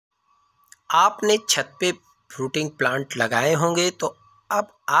आपने छत पे फ्रूटिंग प्लांट लगाए होंगे तो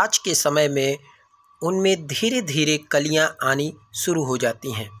अब आज के समय में उनमें धीरे धीरे कलियां आनी शुरू हो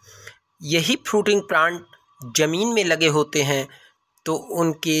जाती हैं। यही फ्रूटिंग प्लांट ज़मीन में लगे होते हैं तो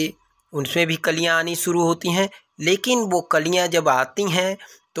उनमें भी कलियां आनी शुरू होती हैं, लेकिन वो कलियां जब आती हैं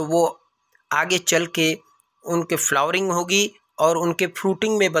तो वो आगे चल के उनके फ्लावरिंग होगी और उनके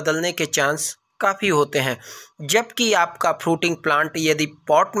फ्रूटिंग में बदलने के चांस काफ़ी होते हैं। जबकि आपका फ्रूटिंग प्लांट यदि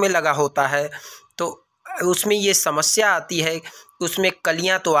पॉट में लगा होता है तो उसमें ये समस्या आती है, उसमें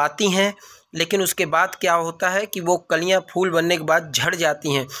कलियां तो आती हैं लेकिन उसके बाद क्या होता है कि वो कलियां फूल बनने के बाद झड़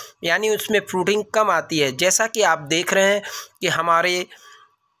जाती हैं, यानी उसमें फ्रूटिंग कम आती है। जैसा कि आप देख रहे हैं कि हमारे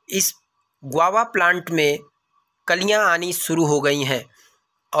इस गुआवा प्लांट में कलियां आनी शुरू हो गई हैं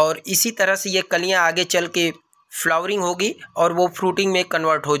और इसी तरह से ये कलियां आगे चल के फ्लावरिंग होगी और वो फ्रूटिंग में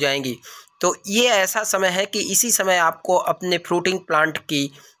कन्वर्ट हो जाएंगी। तो ये ऐसा समय है कि इसी समय आपको अपने फ्रूटिंग प्लांट की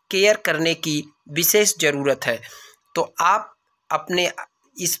केयर करने की विशेष ज़रूरत है। तो आप अपने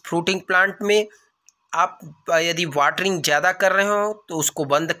इस फ्रूटिंग प्लांट में आप यदि वाटरिंग ज़्यादा कर रहे हो तो उसको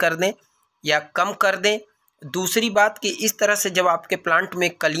बंद कर दें या कम कर दें। दूसरी बात कि इस तरह से जब आपके प्लांट में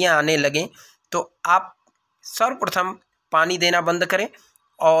कलियां आने लगें तो आप सर्वप्रथम पानी देना बंद करें।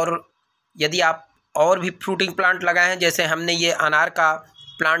 और यदि आप और भी फ्रूटिंग प्लांट लगाए हैं, जैसे हमने ये अनार का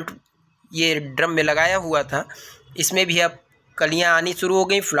प्लांट ये ड्रम में लगाया हुआ था, इसमें भी अब कलियां आनी शुरू हो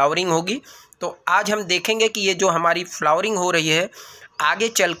गई, फ्लावरिंग होगी। तो आज हम देखेंगे कि ये जो हमारी फ्लावरिंग हो रही है आगे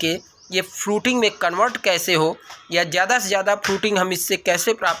चल के ये फ्रूटिंग में कन्वर्ट कैसे हो या ज़्यादा से ज़्यादा फ्रूटिंग हम इससे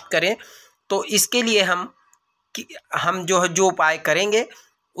कैसे प्राप्त करें। तो इसके लिए हम जो उपाय करेंगे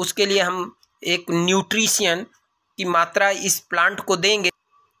उसके लिए हम एक न्यूट्रिशन की मात्रा इस प्लांट को देंगे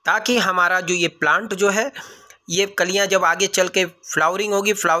ताकि हमारा जो ये प्लांट जो है ये कलियां जब आगे चल के फ्लावरिंग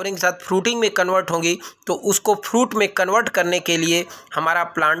होगी, फ्लावरिंग के साथ फ्रूटिंग में कन्वर्ट होंगी तो उसको फ्रूट में कन्वर्ट करने के लिए हमारा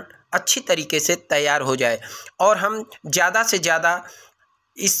प्लांट अच्छी तरीके से तैयार हो जाए और हम ज़्यादा से ज़्यादा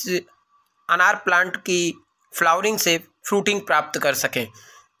इस अनार प्लांट की फ्लावरिंग से फ्रूटिंग प्राप्त कर सकें।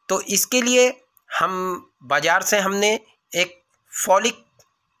 तो इसके लिए हम बाज़ार से हमने एक फॉलिक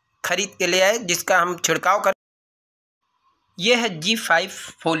खरीद के ले आए जिसका हम छिड़काव कर। ये है G5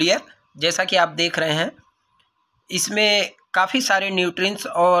 फोलियर, जैसा कि आप देख रहे हैं इसमें काफ़ी सारे न्यूट्रिएंट्स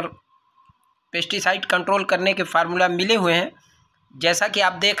और पेस्टिसाइड कंट्रोल करने के फार्मूला मिले हुए हैं। जैसा कि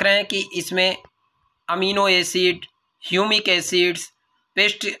आप देख रहे हैं कि इसमें amino acid, humic acids,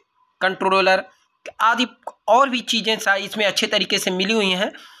 paste controller आदि और भी चीज़ें इसमें अच्छे तरीके से मिली हुई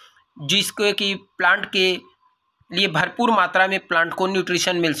हैं जिसको कि प्लांट के लिए भरपूर मात्रा में प्लांट को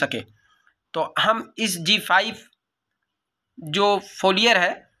न्यूट्रिशन मिल सके। तो हम इस G5 जो फोलियर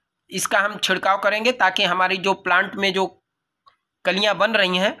है इसका हम छिड़काव करेंगे ताकि हमारी जो प्लांट में जो कलियां बन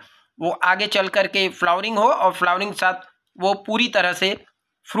रही हैं वो आगे चल कर के फ्लावरिंग हो और फ्लावरिंग के साथ वो पूरी तरह से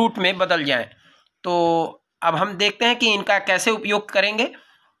फ्रूट में बदल जाएं। तो अब हम देखते हैं कि इनका कैसे उपयोग करेंगे।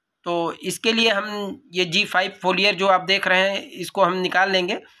 तो इसके लिए हम ये G5 फोलियर जो आप देख रहे हैं इसको हम निकाल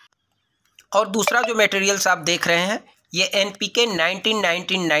लेंगे। और दूसरा जो मटेरियल्स आप देख रहे हैं ये NPK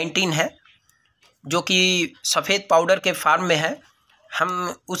 19-19-19 है जो कि सफ़ेद पाउडर के फार्म में है। हम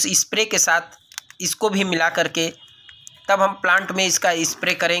उस स्प्रे के साथ इसको भी मिला करके तब हम प्लांट में इसका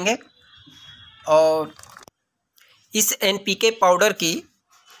स्प्रे करेंगे। और इस NPK पाउडर की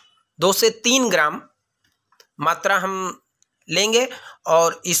 2 से 3 ग्राम मात्रा हम लेंगे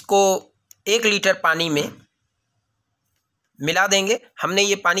और इसको 1 लीटर पानी में मिला देंगे। हमने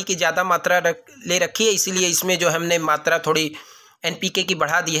ये पानी की ज़्यादा मात्रा ले रखी है इसीलिए इसमें जो हमने मात्रा थोड़ी NPK की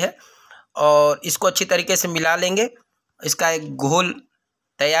बढ़ा दी है। और इसको अच्छी तरीके से मिला लेंगे, इसका एक घोल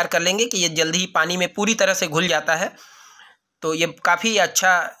तैयार कर लेंगे कि ये जल्दी ही पानी में पूरी तरह से घुल जाता है। तो ये काफ़ी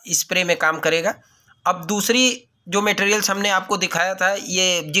अच्छा स्प्रे में काम करेगा। अब दूसरी जो मटेरियल्स हमने आपको दिखाया था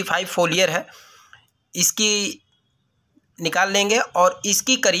ये G5 फोलियर है, इसकी निकाल लेंगे और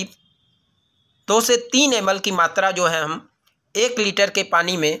इसकी करीब 2 से 3 ml की मात्रा जो है हम 1 लीटर के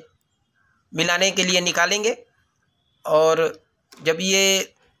पानी में मिलाने के लिए निकालेंगे। और जब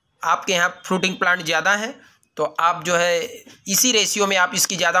ये आपके यहाँ फ्रूटिंग प्लांट ज़्यादा हैं तो आप जो है इसी रेशियो में आप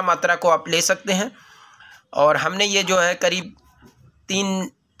इसकी ज़्यादा मात्रा को आप ले सकते हैं। और हमने ये जो है करीब 3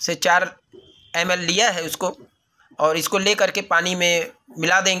 से 4 ml लिया है उसको, और इसको ले करके पानी में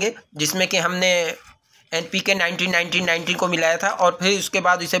मिला देंगे जिसमें कि हमने NPK 19-19-19 को मिलाया था। और फिर उसके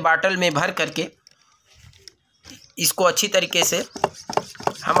बाद इसे बाटल में भर करके इसको अच्छी तरीके से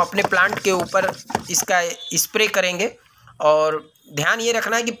हम अपने प्लांट के ऊपर इसका स्प्रे करेंगे। और ध्यान ये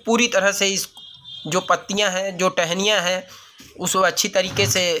रखना है कि पूरी तरह से इस जो पत्तियां हैं, जो टहनियां हैं, उसको अच्छी तरीके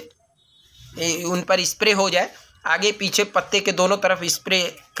से उन पर स्प्रे हो जाए। आगे पीछे पत्ते के दोनों तरफ स्प्रे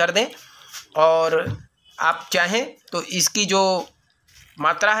कर दें। और आप चाहें तो इसकी जो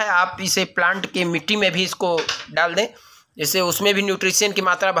मात्रा है आप इसे प्लांट के मिट्टी में भी इसको डाल दें, जिससे उसमें भी न्यूट्रिशन की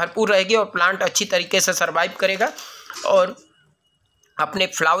मात्रा भरपूर रहेगी और प्लांट अच्छी तरीके से सर्वाइव करेगा और अपने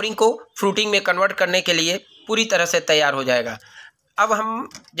फ्लावरिंग को फ्रूटिंग में कन्वर्ट करने के लिए पूरी तरह से तैयार हो जाएगा। अब हम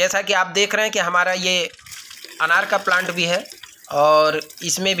जैसा कि आप देख रहे हैं कि हमारा ये अनार का प्लांट भी है और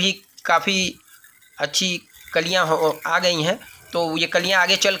इसमें भी काफ़ी अच्छी कलियां आ गई हैं। तो ये कलियां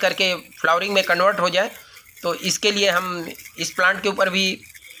आगे चल करके फ्लावरिंग में कन्वर्ट हो जाए तो इसके लिए हम इस प्लांट के ऊपर भी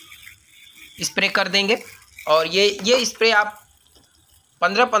स्प्रे कर देंगे। और ये स्प्रे आप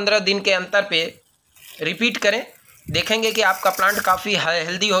 15-15 दिन के अंतर पे रिपीट करें, देखेंगे कि आपका प्लांट काफ़ी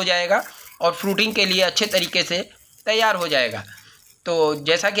हेल्दी हो जाएगा और फ्रूटिंग के लिए अच्छे तरीके से तैयार हो जाएगा। तो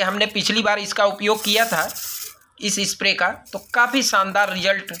जैसा कि हमने पिछली बार इसका उपयोग किया था इस स्प्रे का, तो काफ़ी शानदार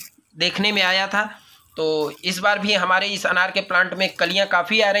रिजल्ट देखने में आया था। तो इस बार भी हमारे इस अनार के प्लांट में कलियां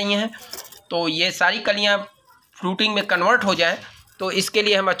काफ़ी आ रही हैं। तो ये सारी कलियां फ्रूटिंग में कन्वर्ट हो जाएं, तो इसके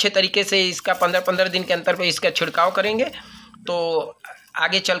लिए हम अच्छे तरीके से इसका 15-15 दिन के अंतर पे इसका छिड़काव करेंगे। तो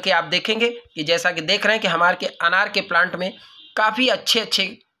आगे चल के आप देखेंगे कि जैसा कि देख रहे हैं कि हमारे अनार के प्लांट में काफ़ी अच्छे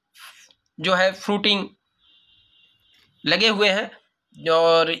जो है फ्रूटिंग लगे हुए हैं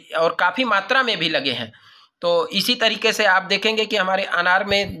और काफ़ी मात्रा में भी लगे हैं। तो इसी तरीके से आप देखेंगे कि हमारे अनार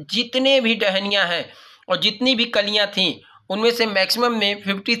में जितने भी टहनियाँ हैं और जितनी भी कलियाँ थीं उनमें से मैक्सिमम में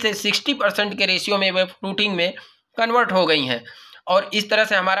 50 से 60% के रेशियो में वह फ्रूटिंग में कन्वर्ट हो गई हैं। और इस तरह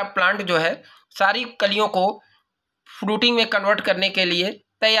से हमारा प्लांट जो है सारी कलियों को फ्रूटिंग में कन्वर्ट करने के लिए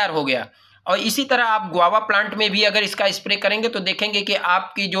तैयार हो गया। और इसी तरह आप गुआवा प्लांट में भी अगर इसका स्प्रे करेंगे तो देखेंगे कि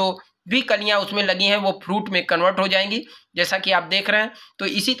आपकी जो भी कलियां उसमें लगी हैं वो फ्रूट में कन्वर्ट हो जाएंगी, जैसा कि आप देख रहे हैं। तो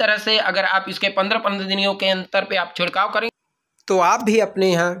इसी तरह से अगर आप इसके 15-15 दिनों के अंतर पे आप छिड़काव करेंगे तो आप भी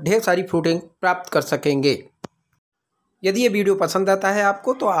अपने यहाँ ढेर सारी फ्रूटिंग प्राप्त कर सकेंगे। यदि ये वीडियो पसंद आता है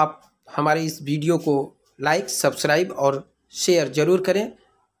आपको तो आप हमारे इस वीडियो को लाइक, सब्सक्राइब और शेयर ज़रूर करें।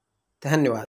 धन्यवाद।